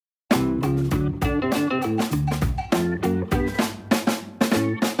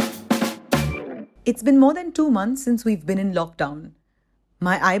It's been more than 2 months since we've been in lockdown.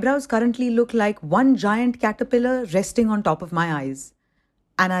 My eyebrows currently look like one giant caterpillar resting on top of my eyes.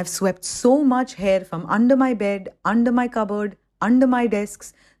 And I've swept so much hair from under my bed, under my cupboard, under my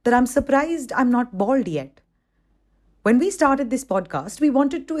desks that I'm surprised I'm not bald yet. When we started this podcast, we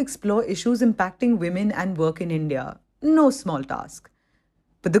wanted to explore issues impacting women and work in India. No small task.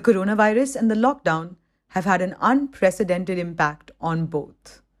 But the coronavirus and the lockdown have had an unprecedented impact on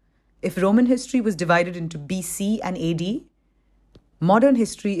both. If Roman history was divided into BC and AD, modern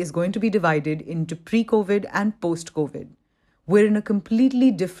history is going to be divided into pre COVID and post COVID. We're in a completely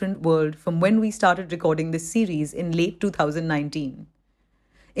different world from when we started recording this series in late 2019.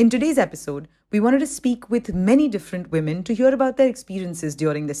 In today's episode, we wanted to speak with many different women to hear about their experiences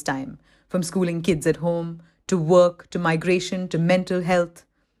during this time, from schooling kids at home, to work, to migration, to mental health.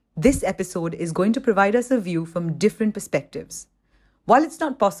 This episode is going to provide us a view from different perspectives. While it's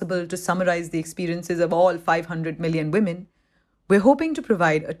not possible to summarize the experiences of all 500 million women, we're hoping to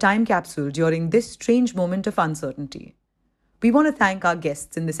provide a time capsule during this strange moment of uncertainty. We want to thank our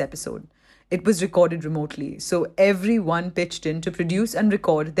guests in this episode. It was recorded remotely, so everyone pitched in to produce and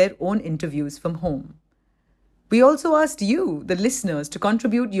record their own interviews from home. We also asked you, the listeners, to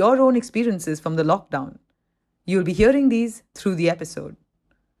contribute your own experiences from the lockdown. You'll be hearing these through the episode.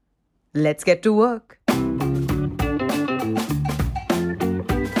 Let's get to work.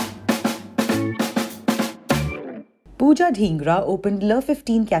 Pooja Dhingra opened Le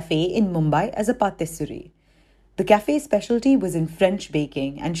 15 Cafe in Mumbai as a patisserie. The cafe's specialty was in French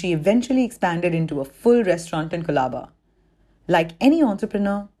baking, and she eventually expanded into a full restaurant in Colaba. Like any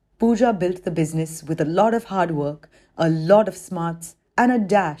entrepreneur, Pooja built the business with a lot of hard work, a lot of smarts, and a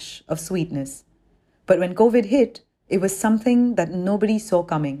dash of sweetness. But when COVID hit, it was something that nobody saw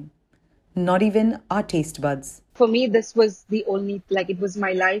coming. Not even our taste buds. For me, this was the only, it was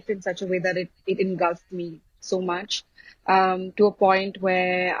my life in such a way that it engulfed me so much, to a point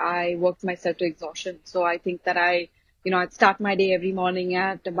where I worked myself to exhaustion. So I think that I'd start my day every morning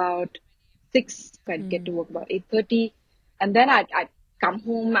at about 6, I'd get to work about 8:30, and then I'd come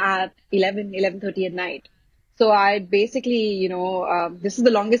home at 11:30 at night. So I'd basically, this is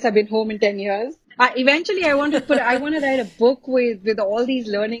the longest I've been home in 10 years. Eventually, I want to write a book with all these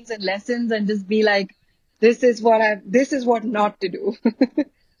learnings and lessons and just be like, this is what not to do.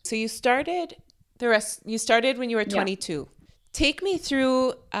 So you started when you were 22. Yeah. Take me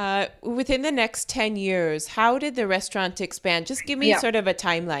through, within the next 10 years, how did the restaurant expand? Just give me sort of a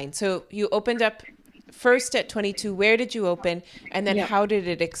timeline. So you opened up first at 22. Where did you open? And then how did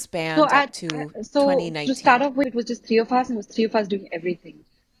it expand up to 2019? To start off with, it was just three of us, and it was three of us doing everything.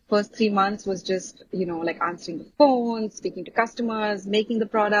 First 3 months was just, answering the phone, speaking to customers, making the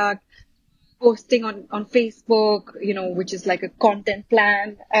product, posting on Facebook, which is like a content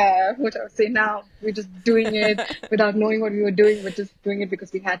plan, what I would say now. We're just doing it without knowing what we were doing, but just doing it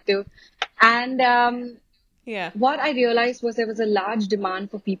because we had to. And what I realized was there was a large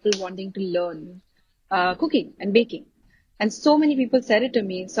demand for people wanting to learn cooking and baking. And so many people said it to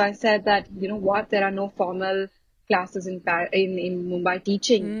me. So I said that, there are no formal classes in Mumbai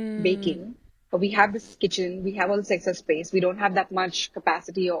teaching baking. But we have this kitchen, we have all this extra space, we don't have that much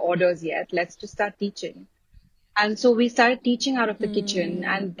capacity or orders yet. Let's just start teaching. And so we started teaching out of the kitchen,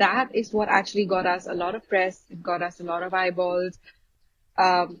 and that is what actually got us a lot of press. It got us a lot of eyeballs,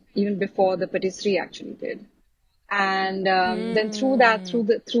 even before the patisserie actually did. And then through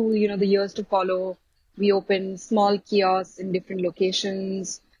the years to follow, we opened small kiosks in different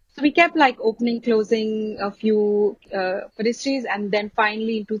locations. So we kept opening, closing a few patisseries, and then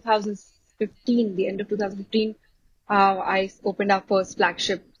finally in 2015, the end of 2015, I opened our first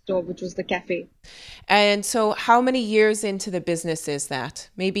flagship store, which was the cafe. And so how many years into the business is that?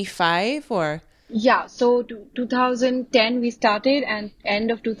 Maybe 5 or? Yeah, so 2010 we started, and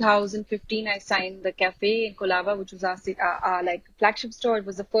end of 2015 I signed the cafe in Colaba, which was our flagship store. It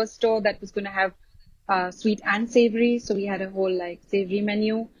was the first store that was going to have sweet and savory. So we had a whole savory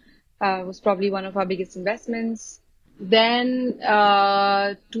menu. It was probably one of our biggest investments. Then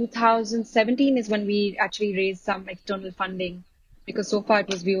 2017 is when we actually raised some external funding, because so far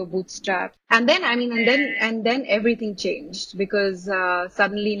we were bootstrapped. And then everything changed, because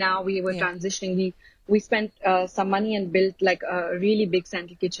suddenly now we were transitioning. We spent some money and built a really big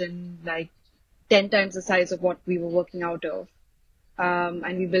central kitchen, 10 times the size of what we were working out of.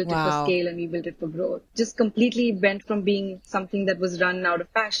 And we built it for scale, and we built it for growth. Just completely went from being something that was run out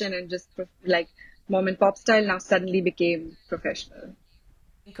of passion and just mom and pop style, now suddenly became professional.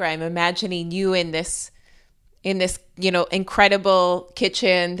 I'm imagining you in this incredible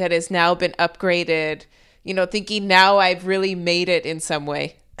kitchen that has now been upgraded, thinking now I've really made it in some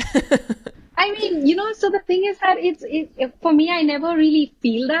way. I mean, so the thing is that for me, I never really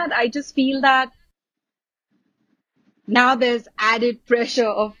feel that. I just feel that now there's added pressure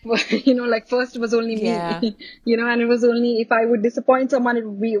of, like first it was only me, Yeah. and it was only if I would disappoint someone, it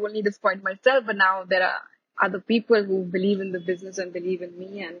would be only disappoint myself. But now there are other people who believe in the business and believe in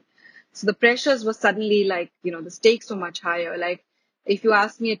me. And so the pressures were suddenly like, the stakes were much higher. Like if you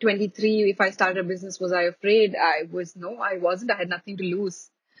asked me at 23 if I started a business, was I afraid? No, I wasn't. I had nothing to lose.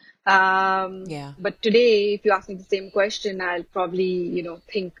 Yeah. But today, if you ask me the same question, I'll probably,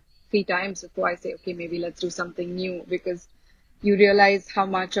 think three times before I say, okay, maybe let's do something new because you realize how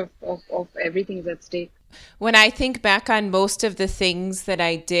much of everything is at stake. When I think back on most of the things that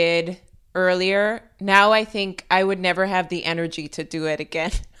I did earlier, now I think I would never have the energy to do it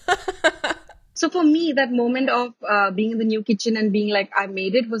again. So for me, that moment of being in the new kitchen and being like, I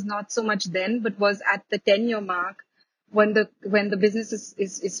made it was not so much then, but was at the 10-year mark when the business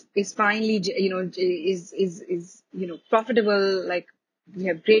is finally, profitable. Like we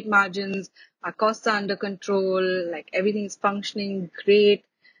have great margins, our costs are under control, like everything is functioning great.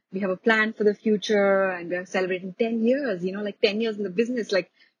 We have a plan for the future and we are celebrating 10 years, like 10 years in the business, like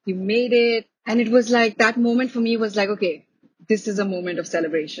you made it. And it was like that moment for me was like, okay, this is a moment of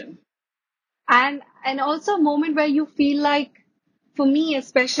celebration. And also a moment where you feel like, for me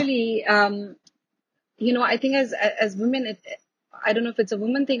especially, I think as women, I don't know if it's a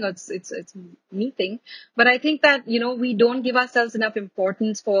woman thing or it's me thing, but I think that we don't give ourselves enough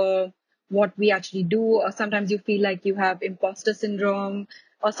importance for what we actually do, or sometimes you feel like you have imposter syndrome,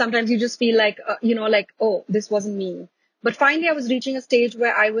 or sometimes you just feel like like, oh, this wasn't me. But finally, I was reaching a stage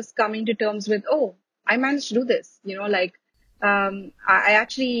where I was coming to terms with, oh, I managed to do this. Like I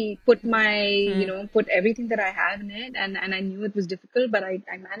actually put everything that I had in it, and I knew it was difficult, but I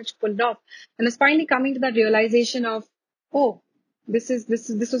managed to pull it off. And it's finally coming to that realization of, oh, this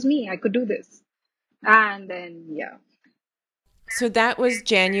was me. I could do this. And then, yeah. So that was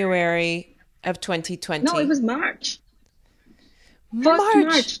January of No, it 2020. was March. First March.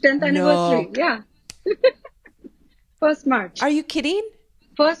 March, 10th anniversary. No. Yeah. First March. Are you kidding?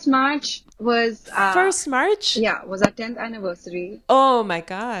 First March was, First March? yeah, was our 10th anniversary. Oh my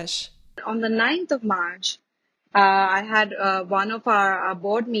gosh. On the 9th of March, I had one of our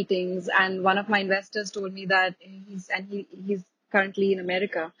board meetings, and one of my investors told me that he's currently in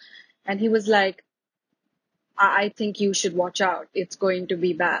America, and he was like, I think you should watch out. It's going to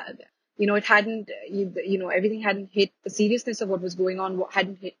be bad. It hadn't, everything hadn't hit the seriousness of what was going on,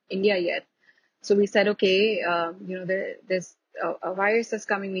 hadn't hit India yet. So we said, okay, there's a virus that's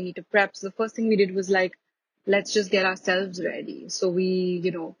coming. We need to prep. So the first thing we did was like, let's just get ourselves ready. So we,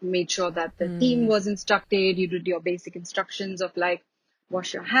 made sure that the team was instructed. You did your basic instructions of like,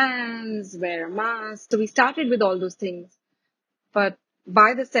 wash your hands, wear a mask. So we started with all those things. But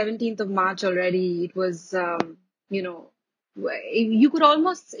by the 17th of March already, it was, you know,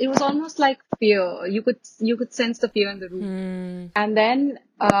 it was almost like fear. You could sense the fear in the room. And then,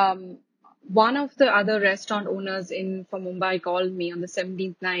 one of the other restaurant owners from Mumbai called me on the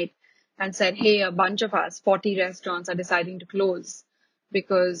 17th night and said, hey, a bunch of us, 40 restaurants are deciding to close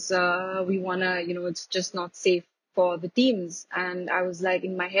because, we wanna, it's just not safe for the teams. And I was like,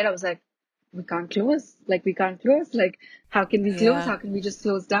 in my head, I was like, we can't close. Like, we can't close. Like, how can we close? Yeah. How can we just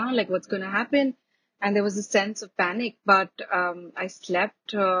close down? Like, what's going to happen? And there was a sense of panic, but I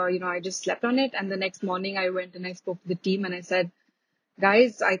slept, I just slept on it. And the next morning I went and I spoke to the team and I said,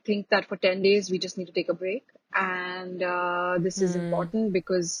 guys, I think that for 10 days we just need to take a break. And this is important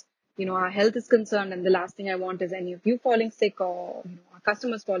because, our health is concerned. And the last thing I want is any of you falling sick or our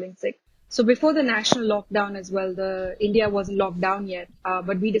customers falling sick. So before the national lockdown as well, the India wasn't locked down yet,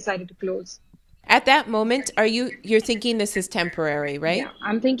 but we decided to close. At that moment, you're thinking this is temporary, Yeah, right?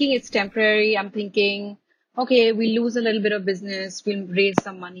 I'm thinking it's temporary. I'm thinking, okay, we lose a little bit of business. We'll raise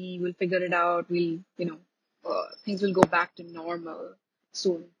some money. We'll figure it out. Things will go back to normal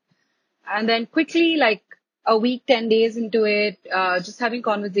soon. And then quickly, like a week, 10 days into it, just having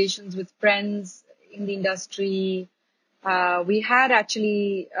conversations with friends in the industry. We had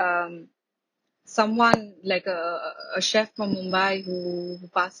actually, someone like a chef from Mumbai who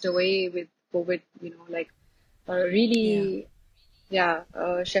passed away with COVID, like a Yeah. really, yeah,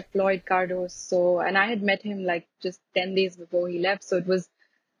 Chef Floyd Cardos. So, and I had met him like just 10 days before he left. So it was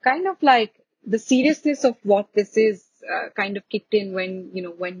kind of like the seriousness of what this is kind of kicked in when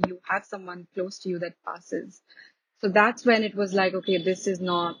you have someone close to you that passes. So that's when it was like, okay, this is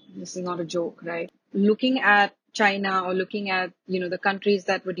not a joke, right? Looking at China or looking at, the countries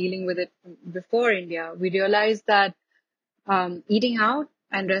that were dealing with it before India, we realized that eating out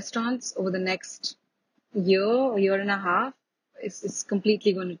and restaurants over the next year or year and a half is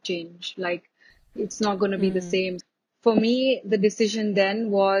completely going to change. Like It's not going to be the same. For me, the decision then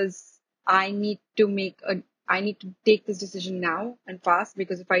was I need to take this decision now and fast,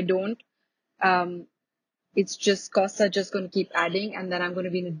 because if I don't, um, it's just costs are just going to keep adding, and then I'm going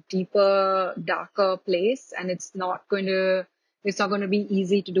to be in a deeper, darker place, and it's not going to be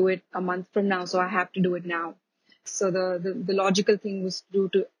easy to do it a month from now. So I have to do it now. So the logical thing was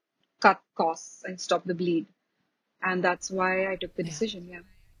to cut costs and stop the bleed. And that's why I took the Yeah. decision. Yeah.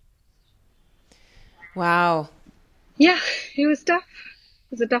 Wow. Yeah, it was tough.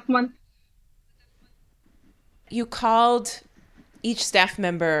 It was a tough month. You called each staff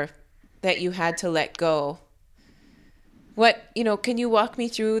member that you had to let go. Can you walk me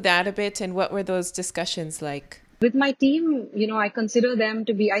through that a bit, and what were those discussions like? With my team, I consider them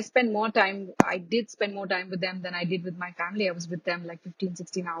to be, I did spend more time with them than I did with my family. I was with them like 15,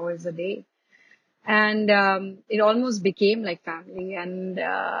 16 hours a day. And it almost became like family. And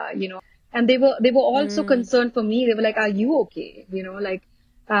they were also concerned for me. They were like, "Are you okay?" They were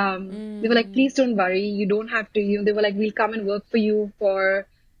like, "Please don't worry. You don't have to." They were like, "We'll come and work for you for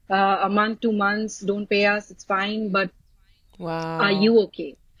a month, 2 months. Don't pay us. It's fine. But are Wow. you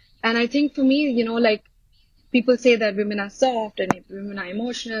okay?" And I think for me, like, people say that women are soft and women are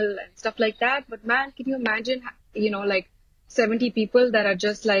emotional and stuff like that. But man, can you imagine, like 70 people that are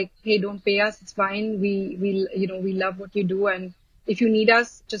just like, "Hey, don't pay us. It's fine. We love what you do. And if you need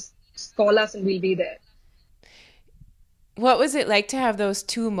us, just call us and we'll be there." What was it like to have those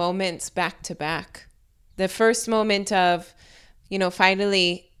two moments back to back? The first moment of,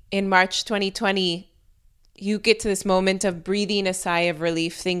 finally in March 2020, you get to this moment of breathing a sigh of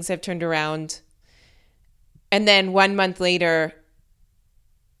relief. Things have turned around. And then 1 month later,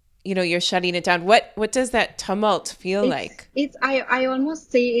 you're shutting it down. What does that tumult feel like? I almost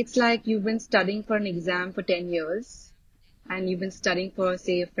say it's like you've been studying for an exam for 10 years, and you've been studying for,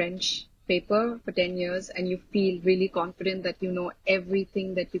 say, a French paper for 10 years, and you feel really confident that you know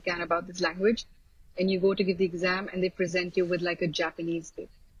everything that you can about this language, and you go to give the exam and they present you with like a Japanese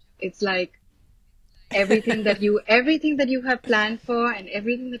paper. It's like everything that you have planned for and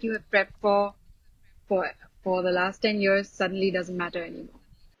everything that you have prepped for for the last 10 years suddenly doesn't matter anymore.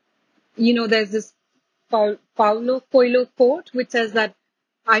 There's this Paulo Coelho quote which says that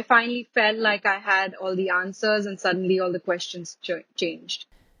I finally felt like I had all the answers and suddenly all the questions changed.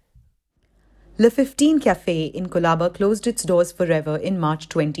 Le 15 Cafe in Colaba closed its doors forever in March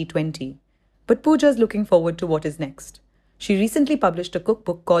 2020. But Pooja's looking forward to what is next. She recently published a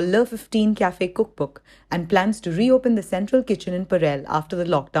cookbook called Le 15 Cafe Cookbook and plans to reopen the central kitchen in Parel after the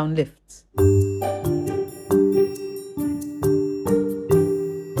lockdown lifts.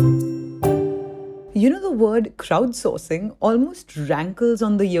 The word crowdsourcing almost rankles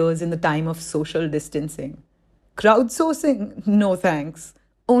on the ears in the time of social distancing. Crowdsourcing? No thanks.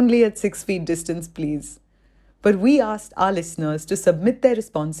 Only at 6 feet distance, please. But we asked our listeners to submit their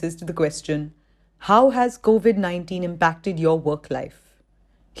responses to the question, how has COVID-19 impacted your work life?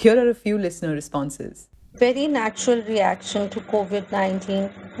 Here are a few listener responses. Very natural reaction to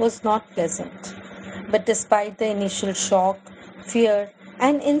COVID-19 was not pleasant. But despite the initial shock, fear,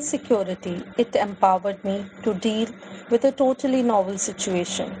 and insecurity, it empowered me to deal with a totally novel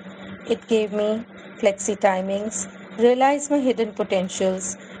situation. It gave me flexi timings, realize my hidden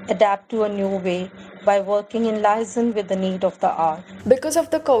potentials, adapt to a new way by working in liaison with the need of the hour. Because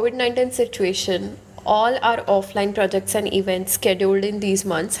of the COVID 19 situation, all our offline projects and events scheduled in these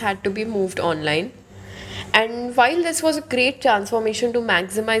months had to be moved online. And while this was a great transformation to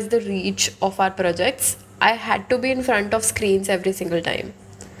maximize the reach of our projects, I had to be in front of screens every single time,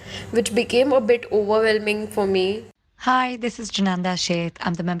 which became a bit overwhelming for me. Hi, this is Jananda Sheth.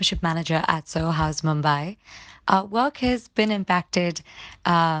 I'm the membership manager at Soho House Mumbai. Work has been impacted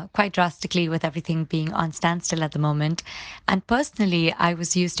quite drastically with everything being on standstill at the moment. And personally, I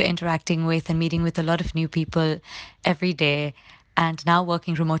was used to interacting with and meeting with a lot of new people every day. And now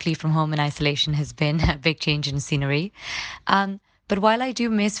working remotely from home in isolation has been a big change in scenery. But while I do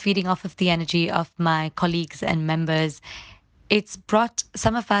miss feeding off of the energy of my colleagues and members, it's brought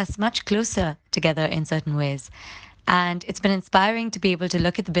some of us much closer together in certain ways. And it's been inspiring to be able to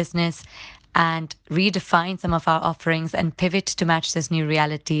look at the business and redefine some of our offerings and pivot to match this new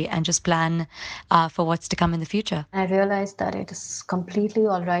reality and just plan for what's to come in the future. I realized that it is completely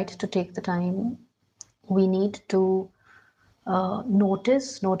all right to take the time. We need to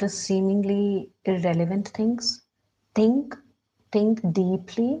notice seemingly irrelevant things, think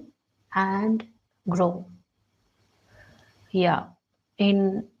deeply, and grow. Yeah,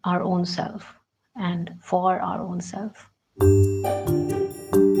 in our own self and for our own self.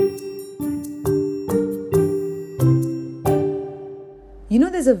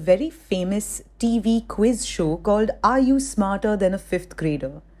 is a very famous TV quiz show called Are You Smarter Than a Fifth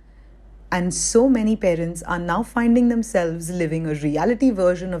Grader? And so many parents are now finding themselves living a reality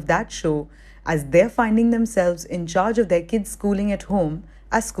version of that show as they're finding themselves in charge of their kids' schooling at home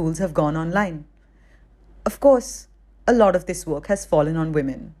as schools have gone online. Of course, a lot of this work has fallen on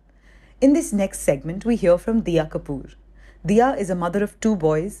women. In this next segment, we hear from Diya Kapoor. Diya is a mother of 2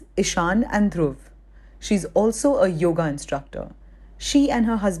 boys, Ishan and Dhruv. She's also a yoga instructor. She and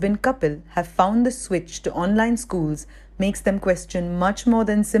her husband Kapil have found the switch to online schools makes them question much more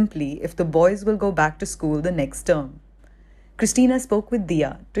than simply if the boys will go back to school the next term. Christina spoke with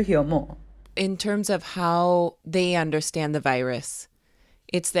Diya to hear more. In terms of how they understand the virus,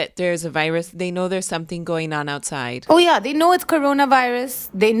 it's that there's a virus. They know there's something going on outside. Oh, yeah. They know it's coronavirus.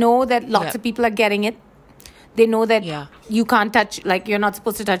 They know that lots of people are getting it. They know that you can't touch, like you're not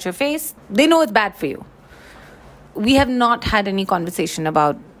supposed to touch your face. They know it's bad for you. We have not had any conversation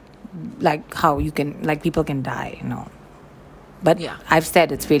about like how you can, like people can die, But I've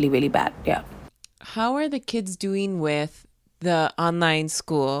said it's really, really bad. Yeah. How are the kids doing with the online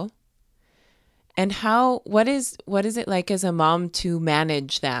school? And what is it like as a mom to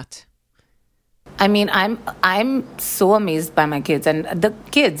manage that? I mean, I'm so amazed by my kids and the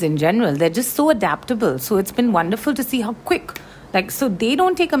kids in general. They're just so adaptable. So it's been wonderful to see how quick. So they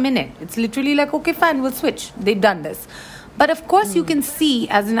don't take a minute. It's literally like, okay, fine, we'll switch. They've done this. But of course, you can see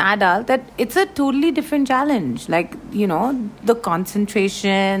as an adult that it's a totally different challenge. The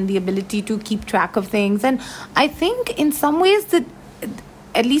concentration, the ability to keep track of things. And I think in some ways that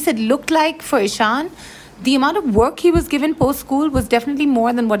at least it looked like for Ishan, the amount of work he was given post-school was definitely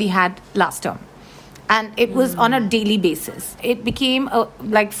more than what he had last term. And it was on a daily basis. It became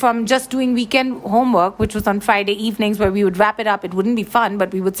from just doing weekend homework, which was on Friday evenings where we would wrap it up. It wouldn't be fun,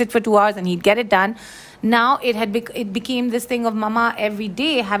 but we would sit for 2 hours and he'd get it done. Now it became this thing of mama every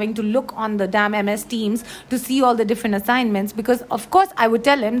day having to look on the damn MS Teams to see all the different assignments, because of course I would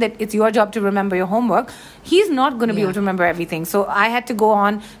tell him that it's your job to remember your homework. He's not going to be able to remember everything. So I had to go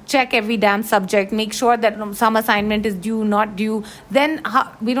on, check every damn subject, make sure that some assignment is due, not due. Then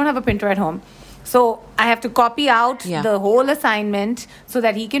we don't have a printer at home. So I have to copy out the whole assignment so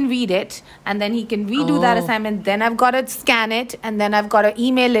that he can read it, and then he can redo that assignment. Then I've got to scan it, and then I've got to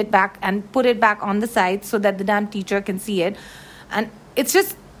email it back and put it back on the site so that the damn teacher can see it. And it's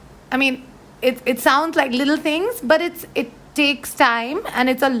just, I mean, it sounds like little things, but it takes time and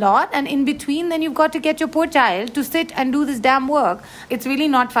it's a lot. And in between, then you've got to get your poor child to sit and do this damn work. It's really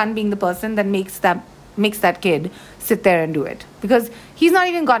not fun being the person that makes that kid sit there and do it, because he's not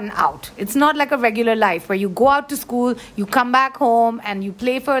even gotten out. It's not like a regular life where you go out to school, you come back home and you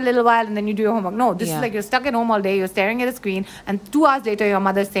play for a little while and then you do your homework. No, this is like you're stuck at home all day, you're staring at a screen, and 2 hours later your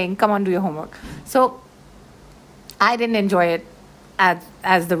mother's saying, come on, do your homework. So I didn't enjoy it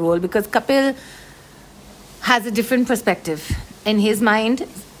as the role, because Kapil has a different perspective. In his mind,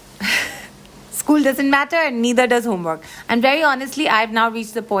 school doesn't matter and neither does homework. And very honestly, I've now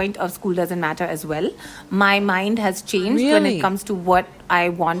reached the point of school doesn't matter as well. My mind has changed when it comes to what I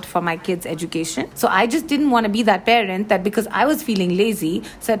want for my kids' education. So I just didn't want to be that parent that, because I was feeling lazy,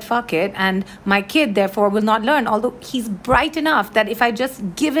 said fuck it, and my kid therefore will not learn. Although he's bright enough that if I just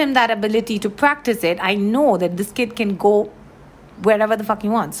give him that ability to practice it, I know that this kid can go wherever the fuck he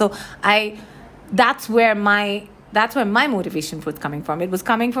wants. So that's where my motivation was coming from. It was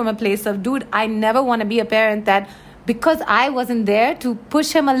coming from a place of, dude, I never want to be a parent that, because I wasn't there to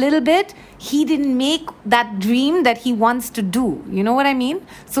push him a little bit, he didn't make that dream that he wants to do. You know what I mean?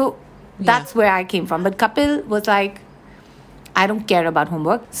 So that's where I came from. But Kapil was like, I don't care about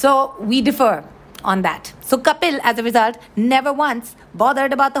homework. So we differ on that. So Kapil, as a result, never once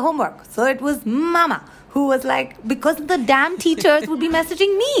bothered about the homework. So it was mama who was like, because the damn teachers would be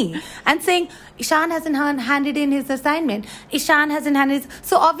messaging me and saying, Ishan hasn't handed in his assignment. Ishan hasn't handed his...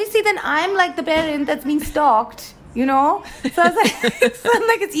 So obviously then I'm like the parent that's being stalked, So I was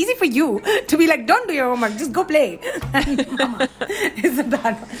like, it's easy for you to be like, don't do your homework, just go play. And mama is a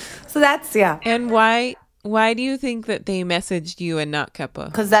bad one. So that's, And why do you think that they messaged you and not Kapil?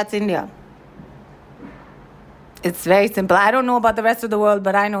 Because that's India. It's very simple. I don't know about the rest of the world,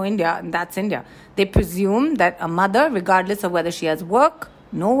 but I know India, and that's India. They presume that a mother, regardless of whether she has work,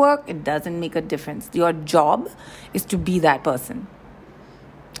 no work, it doesn't make a difference. Your job is to be that person.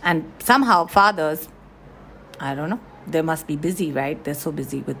 And somehow fathers, I don't know, they must be busy, right? They're so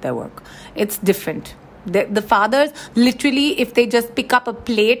busy with their work. It's different. The fathers, literally, if they just pick up a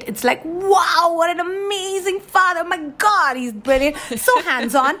plate, it's like, wow, what an amazing father. My God, he's brilliant. So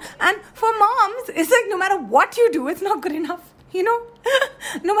hands-on. And for moms, it's like no matter what you do, it's not good enough. you know,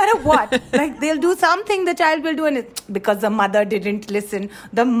 no matter what. Like, they'll do something, the child will do, and it's because the mother didn't listen,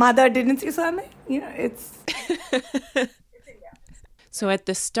 the mother didn't see. So, I mean, it's... So at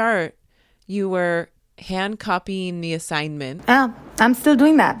the start, you were hand copying the assignment. Yeah, I'm still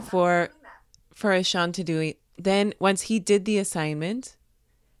doing that. For Ishan to do it. Then once he did the assignment,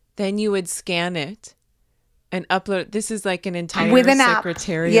 then you would scan it and upload. This is like an entire with an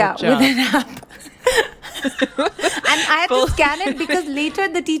secretariat job. With an app. And I had to scan it because later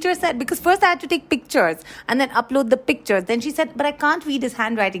the teacher said, because first I had to take pictures and then upload the pictures. Then she said, but I can't read his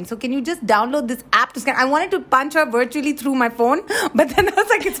handwriting. So can you just download this app to scan? I wanted to punch her virtually through my phone, but then I was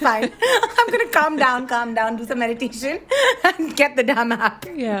like, it's fine. I'm going to calm down, do some meditation and get the damn app.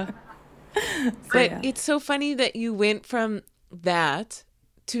 Yeah. But it's so funny that you went from that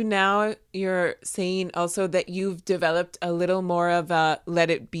to now you're saying also that you've developed a little more of a let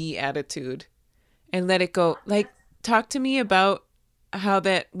it be attitude and let it go. Like, talk to me about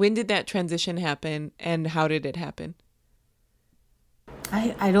when did that transition happen and how did it happen?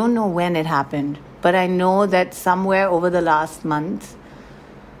 I don't know when it happened, but I know that somewhere over the last month,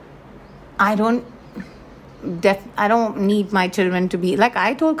 I don't need my children to be like,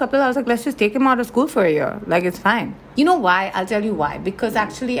 I told Kapil, I was like, let's just take him out of school for a year. Like, it's fine. You know why? I'll tell you why. Because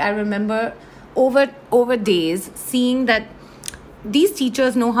actually I remember over days seeing that these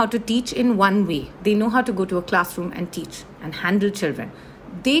teachers know how to teach in one way. They know how to go to a classroom and teach and handle children.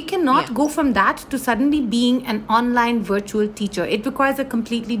 They cannot go from that to suddenly being an online virtual teacher. It requires a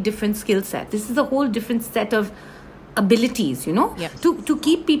completely different skill set. This is a whole different set of abilities, to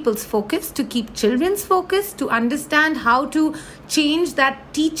keep people's focus, to keep children's focus, to understand how to change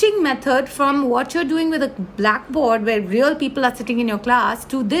that teaching method from what you're doing with a blackboard where real people are sitting in your class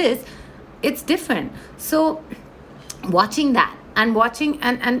to this. It's different. So watching that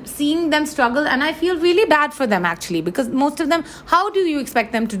and seeing them struggle, and I feel really bad for them actually, because most of them, how do you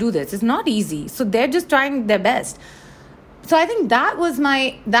expect them to do this? It's not easy. So they're just trying their best. So I think that was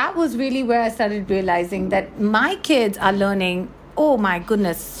really where I started realizing that my kids are learning, oh my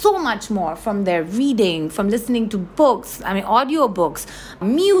goodness, so much more from their reading, from listening to books, audiobooks,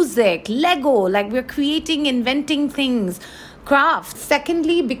 music, Lego, like we're creating, inventing things, crafts.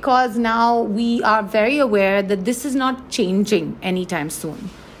 Secondly, because now we are very aware that this is not changing anytime soon.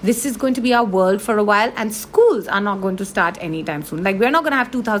 This is going to be our world for a while, and schools are not going to start anytime soon. Like, we're not going to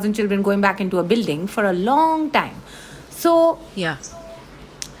have 2,000 children going back into a building for a long time. So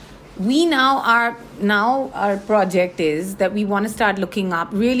we our project is that we want to start looking up,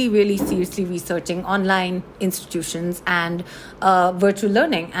 really, really seriously researching online institutions and virtual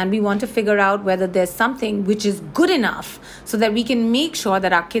learning. And we want to figure out whether there's something which is good enough so that we can make sure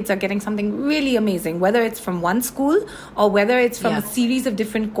that our kids are getting something really amazing, whether it's from one school or whether it's from a series of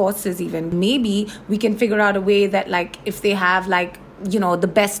different courses even. Maybe we can figure out a way that, like, if they have, like,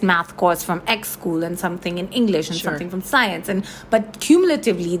 the best math course from X school and something in English and something from science, but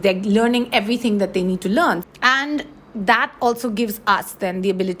cumulatively they're learning everything that they need to learn, and that also gives us then the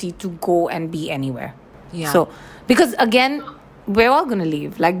ability to go and be anywhere. So because again, we're all going to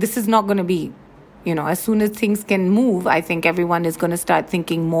leave. Like, this is not going to be, as soon as things can move, I think everyone is going to start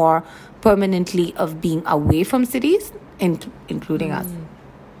thinking more permanently of being away from cities, including us.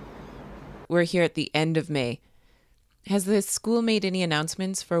 We're here at the end of May. Has the school made any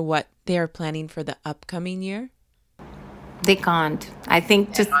announcements for what they are planning for the upcoming year? They can't. I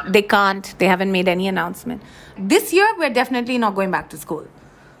think they can't. They haven't made any announcement. This year, we're definitely not going back to school.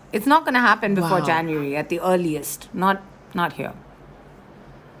 It's not going to happen before January at the earliest. Not here.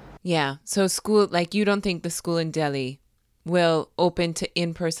 Yeah. So school, like, you don't think the school in Delhi will open to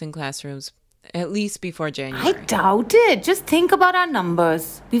in-person classrooms at least before January? I doubt it. Just think about our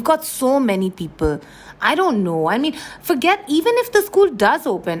numbers. We've got so many people. I don't know. Forget, even if the school does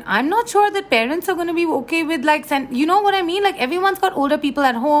open, I'm not sure that parents are going to be okay with, like, you know what I mean? Like, everyone's got older people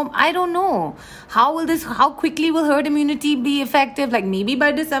at home. I don't know. How quickly will herd immunity be effective? Like, maybe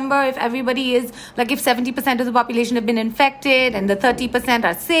by December, if everybody is, like, if 70% of the population have been infected and the 30%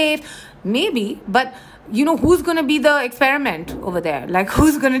 are safe, maybe. But who's going to be the experiment over there? Like,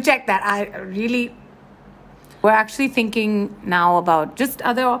 who's going to check that? We're actually thinking now about just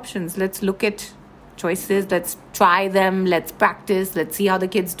other options. Let's look at choices. Let's try them. Let's practice. Let's see how the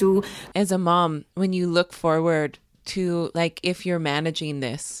kids do. As a mom, when you look forward to, like, if you're managing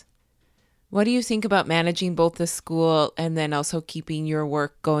this, what do you think about managing both the school and then also keeping your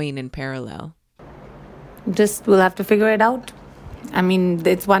work going in parallel? We'll have to figure it out.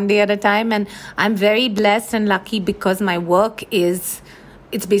 It's one day at a time, and I'm very blessed and lucky because my work it's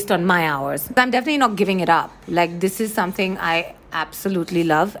based on my hours. I'm definitely not giving it up. Like, this is something I absolutely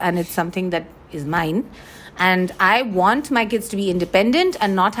love, and it's something that is mine. And I want my kids to be independent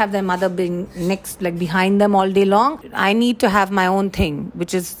and not have their mother being next, like behind them all day long. I need to have my own thing,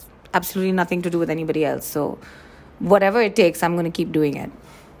 which is absolutely nothing to do with anybody else. So whatever it takes, I'm going to keep doing it,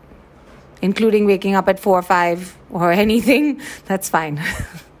 including waking up at 4 or 5 or anything. That's fine.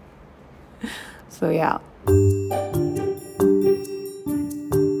 So yeah.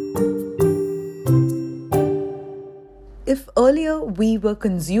 If earlier we were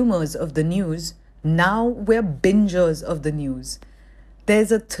consumers of the news, now we're bingers of the news.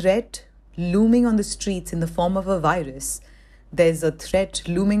 There's a threat looming on the streets in the form of a virus. There's a threat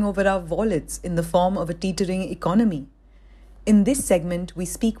looming over our wallets in the form of a teetering economy. In this segment, we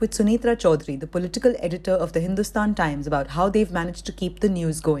speak with Sunetra Chaudhary, the political editor of the Hindustan Times, about how they've managed to keep the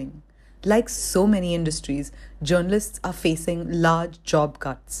news going. Like so many industries, journalists are facing large job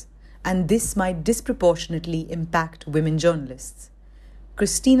cuts, and this might disproportionately impact women journalists.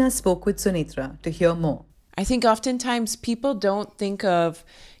 Christina spoke with Sunetra to hear more. I think oftentimes people don't think of,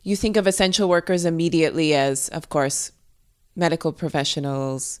 you think of essential workers immediately as, of course, medical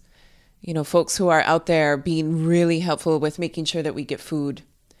professionals, folks who are out there being really helpful with making sure that we get food.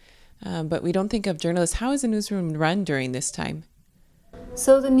 But we don't think of journalists. How is a newsroom run during this time?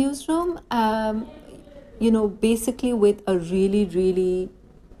 So the newsroom, basically with a really, really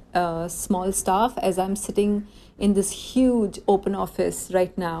small staff, as I'm sitting in this huge open office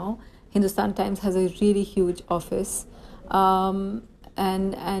right now. Hindustan Times has a really huge office. There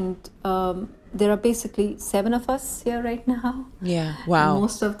are basically 7 of us here right now. Yeah, wow. And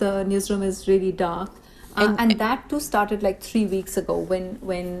most of the newsroom is really dark. And that too started like 3 weeks ago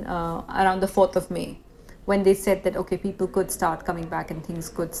when around the 4th of May, when they said that, okay, people could start coming back and things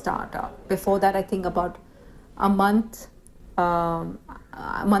could start up. Before that, I think about a month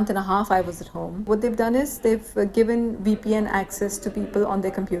and a half, I was at home. What they've done is they've given VPN access to people on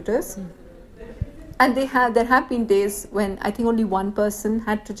their computers. And there have been days when I think only one person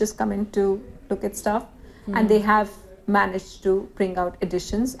had to just come in to look at stuff. And they have managed to bring out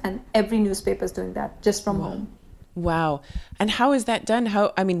editions, and every newspaper is doing that just from home. Wow. And how is that done?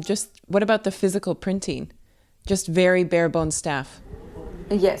 What about the physical printing? Just very bare bones staff.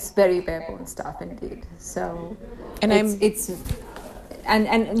 Yes, very bare bones staff indeed. So, and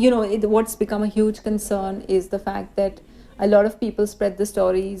what's become a huge concern is the fact that a lot of people spread the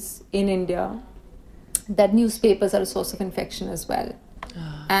stories in India that newspapers are a source of infection as well.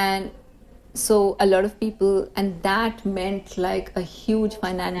 And so a lot of people, and that meant like a huge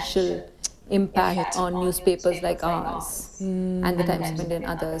financial impact on newspapers like ours and the Times of India and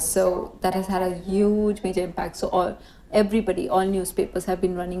others. So that has had a huge major impact. So all newspapers have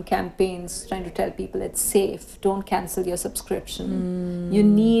been running campaigns trying to tell people it's safe, don't cancel your subscription. You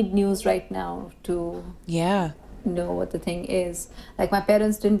need news right now to know what the thing is. Like my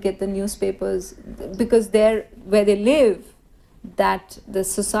parents didn't get the newspapers because where they live, that the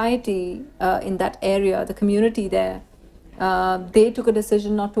society in that area, the community there, they took a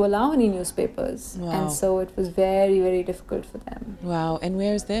decision not to allow any newspapers. Wow. And so it was very, very difficult for them. Wow. And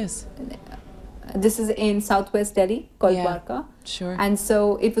where is this? This is in southwest Delhi, called Dwarka. Sure. And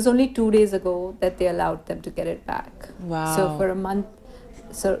so it was only 2 days ago that they allowed them to get it back. Wow. So for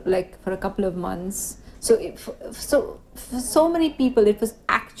a couple of months. So many people, it was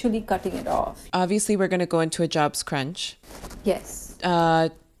actually cutting it off. Obviously, we're going to go into a jobs crunch. Yes.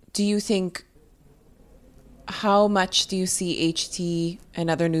 Do you think, how much do you see HT and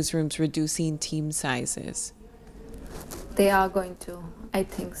other newsrooms reducing team sizes? They are going to. I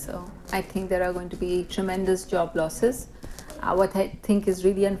think so. I think there are going to be tremendous job losses. What I think is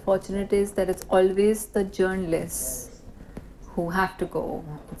really unfortunate is that it's always the journalists who have to go.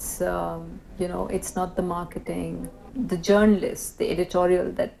 It's it's not the marketing, the journalists, the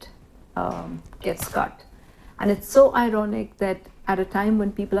editorial that gets cut. And it's so ironic that at a time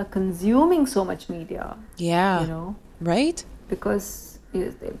when people are consuming so much media, right? Because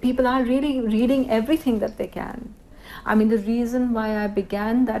people are really reading everything that they can. I mean, the reason why I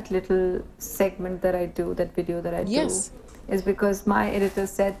began that little segment that I do, that video that I do, is because my editor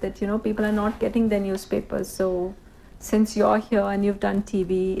said that, people are not getting their newspapers. So since you're here and you've done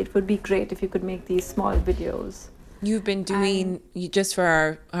TV, it would be great if you could make these small videos. You've been doing, just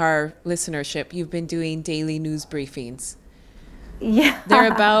for our listenership, you've been doing daily news briefings. Yeah.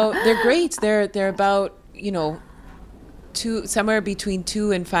 They're great. They're about, somewhere between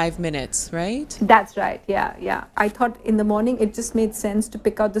 2 and 5 minutes, right? That's right. Yeah. I thought in the morning it just made sense to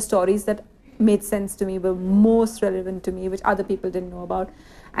pick out the stories that made sense to me, were most relevant to me, which other people didn't know about,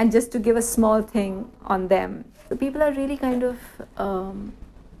 and just to give a small thing on them. So people are really kind of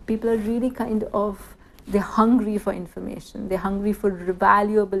they're hungry for information. They're hungry for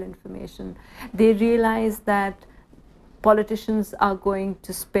valuable information. They realize that politicians are going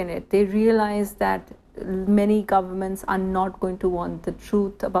to spin it. They realize that many governments are not going to want the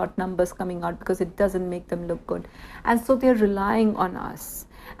truth about numbers coming out because it doesn't make them look good. And so they're relying on us.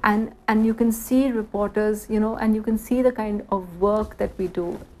 And you can see reporters, and you can see the kind of work that we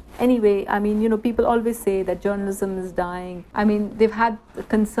do. Anyway, I mean, people always say that journalism is dying. I mean, they've had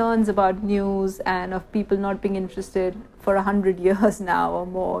concerns about news and of people not being interested for 100 years now or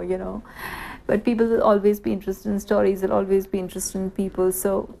more. But people will always be interested in stories, they'll always be interested in people.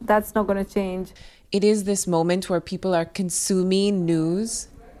 So that's not going to change. It is this moment where people are consuming news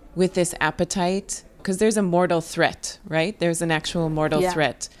with this appetite, because there's a mortal threat, right? There's an actual mortal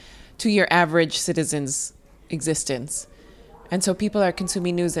threat to your average citizen's existence. And so people are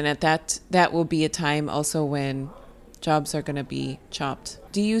consuming news, and at that will be a time also when jobs are going to be chopped.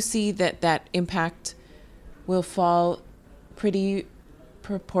 Do you see that impact will fall pretty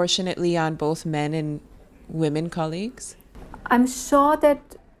proportionately on both men and women colleagues? I'm sure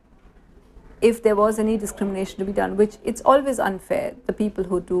that if there was any discrimination to be done, which it's always unfair, the people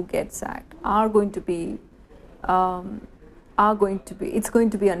who do get sacked are going to be it's going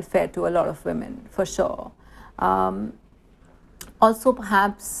to be unfair to a lot of women, for sure. Also,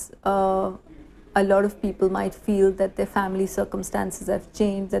 perhaps a lot of people might feel that their family circumstances have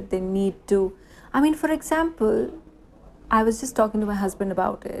changed, that they need to. I mean, for example, I was just talking to my husband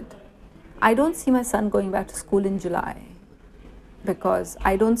about it. I don't see my son going back to school in July because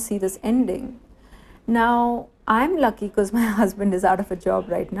I don't see this ending. Now, I'm lucky because my husband is out of a job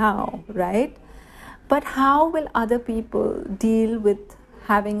right now, right? But how will other people deal with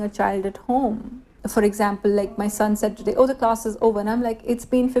having a child at home? For example, like my son said today, the class is over. And I'm like, it's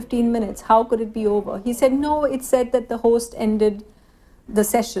been 15 minutes. How could it be over? He said, no, it said that the host ended the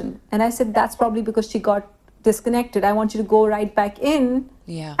session. And I said, that's probably because she got disconnected. I want you to go right back in.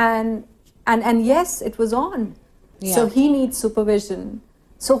 Yeah. And yes, it was on. Yeah. So he needs supervision.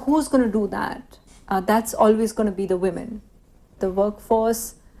 So who's going to do that? That's always going to be the women. The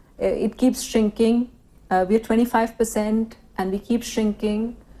workforce, it keeps shrinking. We're 25% and we keep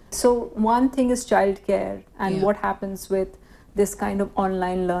shrinking. So one thing is childcare and what happens with this kind of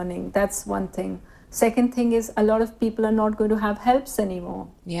online learning. That's one thing. Second thing is a lot of people are not going to have helps anymore.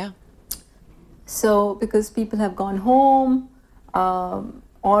 Yeah. So because people have gone home,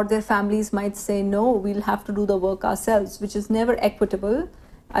 or their families might say, no, we'll have to do the work ourselves, which is never equitable.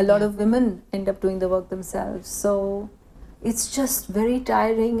 A lot of women end up doing the work themselves. So it's just very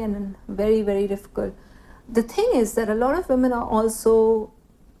tiring and very, very difficult. The thing is that a lot of women are also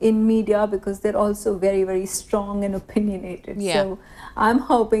in media because they're also very, very strong and opinionated. Yeah. So I'm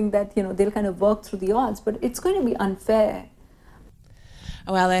hoping that, they'll kind of work through the odds, but it's going to be unfair.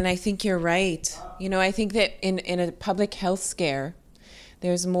 Well, and I think you're right. I think that in a public health scare,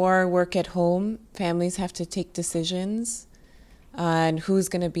 there's more work at home. Families have to take decisions on who's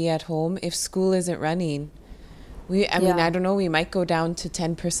going to be at home if school isn't running. I mean, I don't know, we might go down to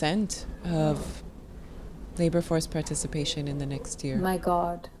 10% of labor force participation in the next year. My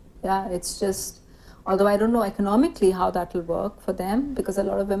God. Yeah, it's just, although I don't know economically how that will work for them, because a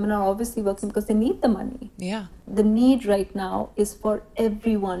lot of women are obviously working because they need the money. Yeah. The need right now is for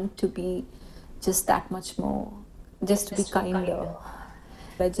everyone to be just that much more, just to be kinder.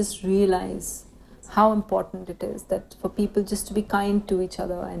 I just realize how important it is that for people just to be kind to each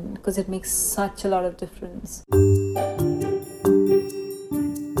other, and because it makes such a lot of difference.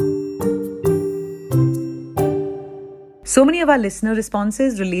 So many of our listener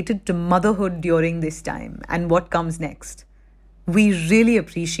responses related to motherhood during this time and what comes next. We really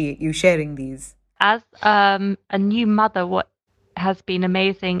appreciate you sharing these. As a new mother, what has been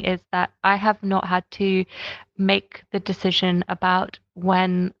amazing is that I have not had to make the decision about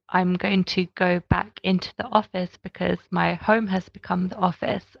when I'm going to go back into the office because my home has become the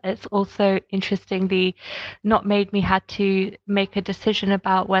office. It's also interestingly not made me had to make a decision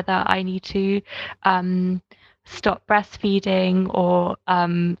about whether I need to stop breastfeeding or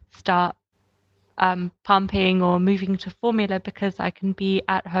start pumping or moving to formula because I can be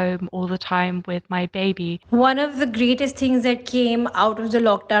at home all the time with my baby. One of the greatest things that came out of the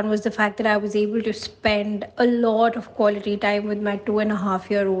lockdown was the fact that I was able to spend a lot of quality time with my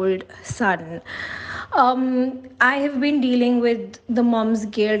 2.5-year-old son. I have been dealing with the mom's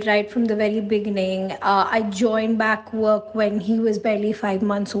guilt right from the very beginning. I joined back work when he was barely 5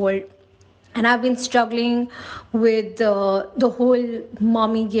 months old. And I've been struggling with the whole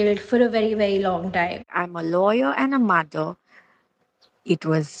mommy guilt for a very, very long time. I'm a lawyer and a mother. It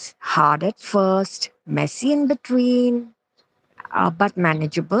was hard at first, messy in between. but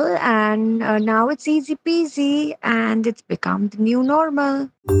manageable. And now it's easy peasy and it's become the new normal.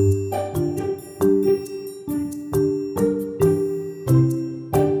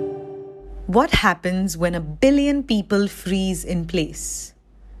 What happens when 1 billion people freeze in place?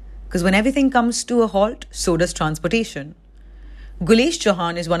 Because when everything comes to a halt, so does transportation. Gulesh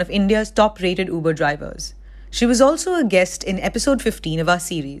Chauhan is one of India's top-rated Uber drivers. She was also a guest in episode 15 of our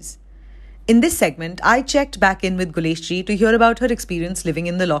series. In this segment, I checked back in with Gulesh ji to hear about her experience living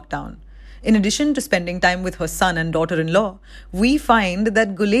in the lockdown. In addition to spending time with her son and daughter-in-law, we find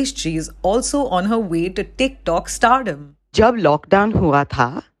that Gulesh ji is also on her way to TikTok stardom. जब lockdown हुआ था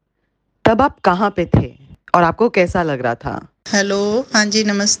तब आप कहाँ पे थे और आपको कैसा लग रहा था? हेलो, हाँ जी,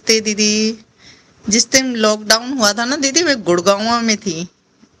 नमस्ते दीदी। जिस टाइम लॉकडाउन हुआ था ना दीदी, मैं गुड़गांव में थी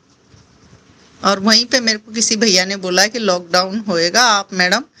और वहीं पे मेरे को किसी भैया ने बोला कि लॉकडाउन होएगा, आप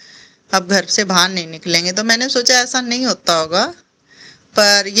मैडम अब घर से बाहर नहीं निकलेंगे। तो मैंने सोचा ऐसा नहीं होता होगा,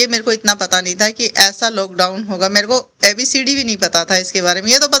 पर ये मेरे को इतना पता नहीं था कि ऐसा लॉकडाउन होगा। मेरे को ABCD भी नहीं पता था इसके बारे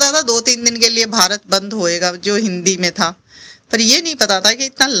में। ये तो पता था 2-3 दिन के लिए भारत बंद होएगा, जो हिंदी में था, पर ये नहीं पता था कि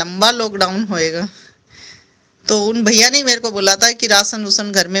इतना लंबा लॉकडाउन होएगा। तो उन भैया ने मेरे को बोला था कि राशन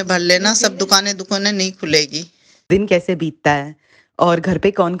उसन घर में भर लेना, सब दुकानें नहीं खुलेगी। दिन कैसे बीतता है और घर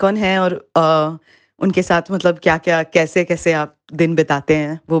पे कौन कौन है और उनके साथ मतलब क्या क्या कैसे कैसे आप दिन बिताते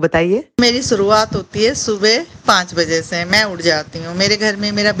हैं वो बताइए। मेरी शुरुआत होती है सुबह 5 बजे से। मैं उठ जाती हूँ। मेरे घर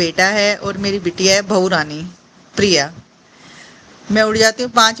में मेरा बेटा है और मेरी बिटिया है बहू रानी प्रिया। मैं उठ जाती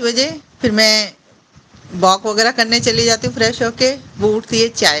हूँ 5 बजे, फिर मैं वॉक वगैरह करने चली जाती हूँ फ्रेश होके। वो उठती है,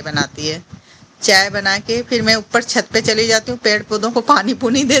 चाय बनाती है, चाय बना के फिर मैं ऊपर छत पे चली जाती हूँ, पेड़ पौधों को पानी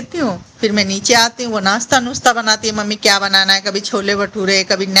पुनी देती हूँ। फिर मैं नीचे आती हूँ, वो नाश्ता नुश्ता बनाती है, मम्मी क्या बनाना है, कभी छोले भटूरे,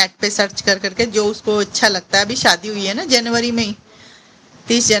 कभी नेट पे सर्च कर करके जो उसको अच्छा लगता है। अभी शादी हुई है ना जनवरी में ही,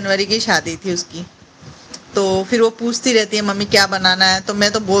 30 जनवरी की शादी थी उसकी। तो फिर वो पूछती रहती है मम्मी क्या बनाना है, तो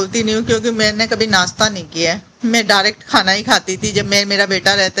मैं तो बोलती नहीं हूँ क्योंकि मैंने कभी नाश्ता नहीं किया है। मैं डायरेक्ट खाना ही खाती थी जब मैं मेरा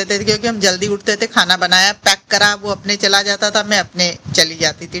बेटा रहते थे, क्योंकि हम जल्दी उठते थे, खाना बनाया पैक करा, वो अपने चला जाता था, मैं अपने चली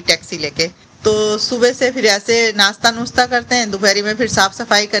जाती थी टैक्सी लेके। तो सुबह से फिर ऐसे नाश्ता नुश्ता करते हैं, दोपहरी में फिर साफ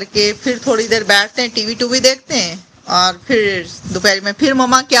सफाई करके फिर थोड़ी देर बैठते हैं, टीवी टूवी देखते हैं, और फिर दोपहरी में फिर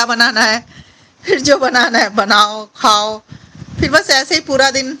मम्मा क्या बनाना है, फिर जो बनाना है बनाओ खाओ। फिर बस ऐसे ही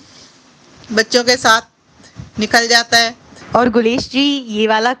पूरा दिन बच्चों के साथ निकल जाता है। और गुलेश जी, ये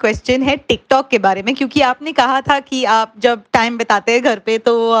वाला क्वेश्चन है टिकटॉक के बारे में, क्योंकि आपने कहा था कि आप जब टाइम बिताते हैं घर पे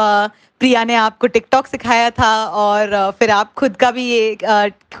तो प्रिया ने आपको टिकटॉक सिखाया था और फिर आप खुद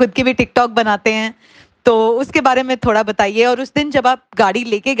की भी टिकटॉक बनाते हैं, तो उसके बारे में थोड़ा बताइए। और उस दिन जब आप गाड़ी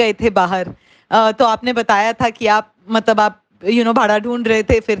लेके गए थे बाहर, तो आपने बताया था कि आप भाड़ा ढूंढ रहे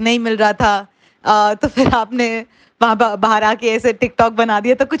थे, फिर नहीं मिल रहा था, तो फिर आपने वहाँ बाहर आके ऐसे टिकटॉक बना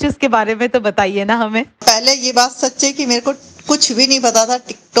दिया, तो कुछ उसके बारे में तो बताइए ना हमें। पहले ये बात सच है कि मेरे को कुछ भी नहीं पता था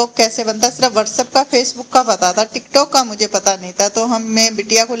टिकटॉक कैसे बनता है। सिर्फ व्हाट्सएप का, फेसबुक का पता था, टिकटॉक का मुझे पता नहीं था। तो मैं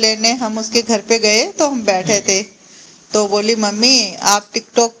बिटिया को लेने हम उसके घर पे गए, तो हम बैठे थे, तो बोली मम्मी आप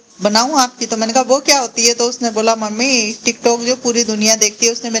टिकटॉक बनाऊं आपकी। तो मैंने कहा वो क्या होती है, तो उसने बोला मम्मी टिकटॉक जो पूरी दुनिया देखती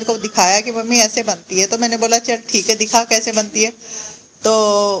है। उसने मेरे को दिखाया कि मम्मी ऐसे बनती है। तो मैंने बोला चल ठीक है दिखा कैसे बनती है। तो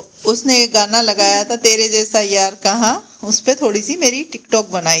उसने एक गाना लगाया था तेरे जैसा यार कहाँ, उस पर थोड़ी सी मेरी टिकटॉक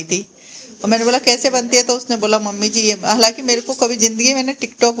बनाई थी। और मैंने बोला कैसे बनती है, तो उसने बोला मम्मी जी ये, हालांकि मेरे को कभी जिंदगी में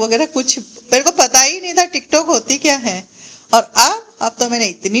टिकटॉक वगैरह कुछ मेरे को पता ही नहीं था टिकटॉक होती क्या है। और अब तो मैंने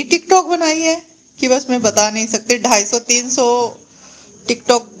इतनी टिकटॉक बनाई है कि बस मैं बता नहीं सकती। 250-300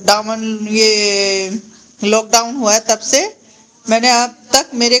 टिकटॉक डाउन, ये लॉकडाउन हुआ है तब से मैंने अब तक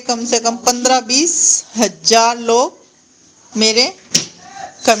मेरे कम से कम 15-20 हजार लोग मेरे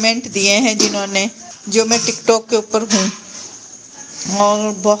कमेंट दिए हैं जिन्होंने, जो मैं टिकटॉक के ऊपर हूँ।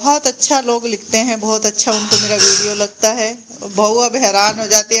 और बहुत अच्छा लोग लिखते हैं, बहुत अच्छा उनको मेरा वीडियो लगता है। बहू अब हैरान हो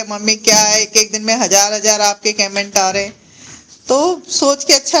जाती है मम्मी क्या है, एक दिन में हजार आपके कमेंट आ रहे, तो सोच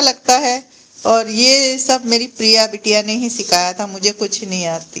के अच्छा लगता है। और ये सब मेरी प्रिया बिटिया ने ही सिखाया था, मुझे कुछ नहीं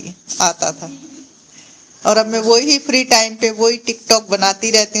आता था। और अब मैं वही फ्री टाइम पे वही टिकटॉक बनाती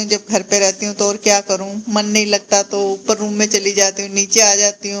रहती हूँ जब घर पे रहती हूँ। तो और क्या करूँ, मन नहीं लगता तो ऊपर रूम में चली जाती हूँ, नीचे आ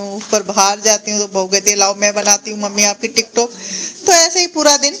जाती हूँ, ऊपर बाहर जाती हूँ, तो बहू कहती है लाओ मैं बनाती हूँ मम्मी आपकी टिकटॉक। तो ऐसे ही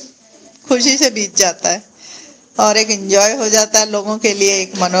पूरा दिन खुशी से बीत जाता है और एक एंजॉय हो जाता है, लोगों के लिए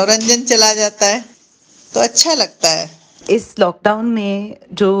एक मनोरंजन चला जाता है, तो अच्छा लगता है। इस लॉकडाउन में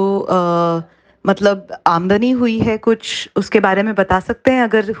जो मतलब आमदनी हुई है कुछ, उसके बारे में बता सकते हैं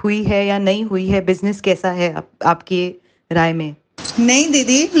अगर हुई है या नहीं हुई है? बिजनेस कैसा है आपकी राय में? नहीं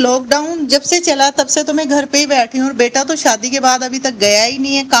दीदी, लॉकडाउन जब से चला तब से तो मैं घर पे ही बैठी हूँ और बेटा तो शादी के बाद अभी तक गया ही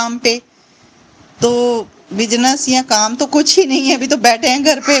नहीं है काम पे। तो बिजनेस या काम तो कुछ ही नहीं है, अभी तो बैठे हैं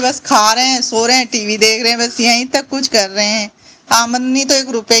घर पे, बस खा रहे हैं, सो रहे हैं, टीवी देख रहे हैं, बस यहीं तक कुछ कर रहे हैं। आमदनी तो 1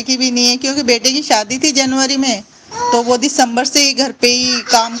 रुपए की भी नहीं है, क्योंकि बेटे की शादी थी जनवरी में, तो वो दिसंबर से ही घर पे ही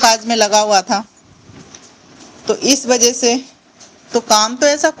काम काज में लगा हुआ था, तो इस वजह से तो काम तो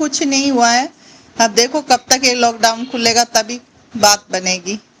ऐसा कुछ नहीं हुआ है। अब देखो कब तक ये लॉकडाउन खुलेगा तभी बात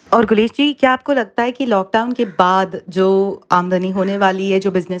बनेगी। और गुलेश जी, क्या आपको लगता है कि लॉकडाउन के बाद जो आमदनी होने वाली है,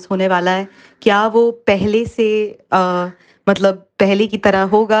 जो बिजनेस होने वाला है, क्या वो पहले से मतलब पहले की तरह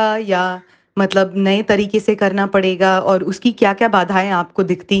होगा, या मतलब नए तरीके से करना पड़ेगा, और उसकी क्या क्या बाधाएं आपको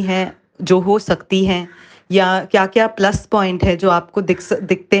दिखती हैं जो हो सकती हैं, या क्या क्या प्लस पॉइंट है जो आपको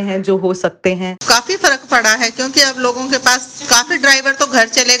दिखते हैं जो हो सकते हैं? काफी फर्क पड़ा है, क्योंकि अब लोगों के पास काफी ड्राइवर तो घर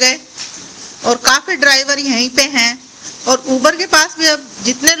चले गए और काफी ड्राइवर यहीं पे हैं, और उबर के पास भी अब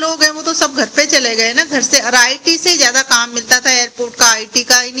जितने लोग हैं वो तो सब घर पे चले गए ना, घर से। और आईटी से ज्यादा काम मिलता था, एयरपोर्ट का, आईटी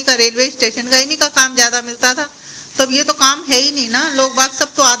का, इन्हीं का, रेलवे स्टेशन का, इन्हीं का काम ज्यादा मिलता था। तो अब ये तो काम है ही नहीं ना, लोग बाग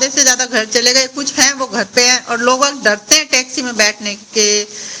सब तो आधे से ज्यादा घर चले गए, कुछ हैं वो घर पे हैं, और लोग बाग डरते हैं टैक्सी में बैठने के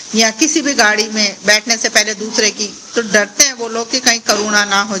या किसी भी गाड़ी में बैठने से पहले दूसरे की, तो डरते हैं वो लोग कि कहीं करुणा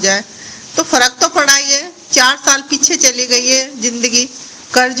ना हो जाए। तो फर्क तो पड़ा ही है, 4 साल पीछे चली गई है जिंदगी,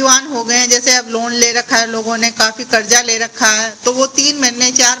 कर्जवान हो गए हैं, जैसे अब लोन ले रखा है लोगों ने, काफी कर्जा ले रखा है, तो वो 3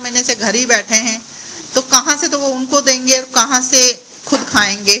 महीने 4 महीने से घर ही बैठे हैं, तो कहाँ से तो वो उनको देंगे और कहाँ से खुद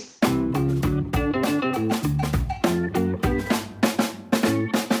खाएंगे।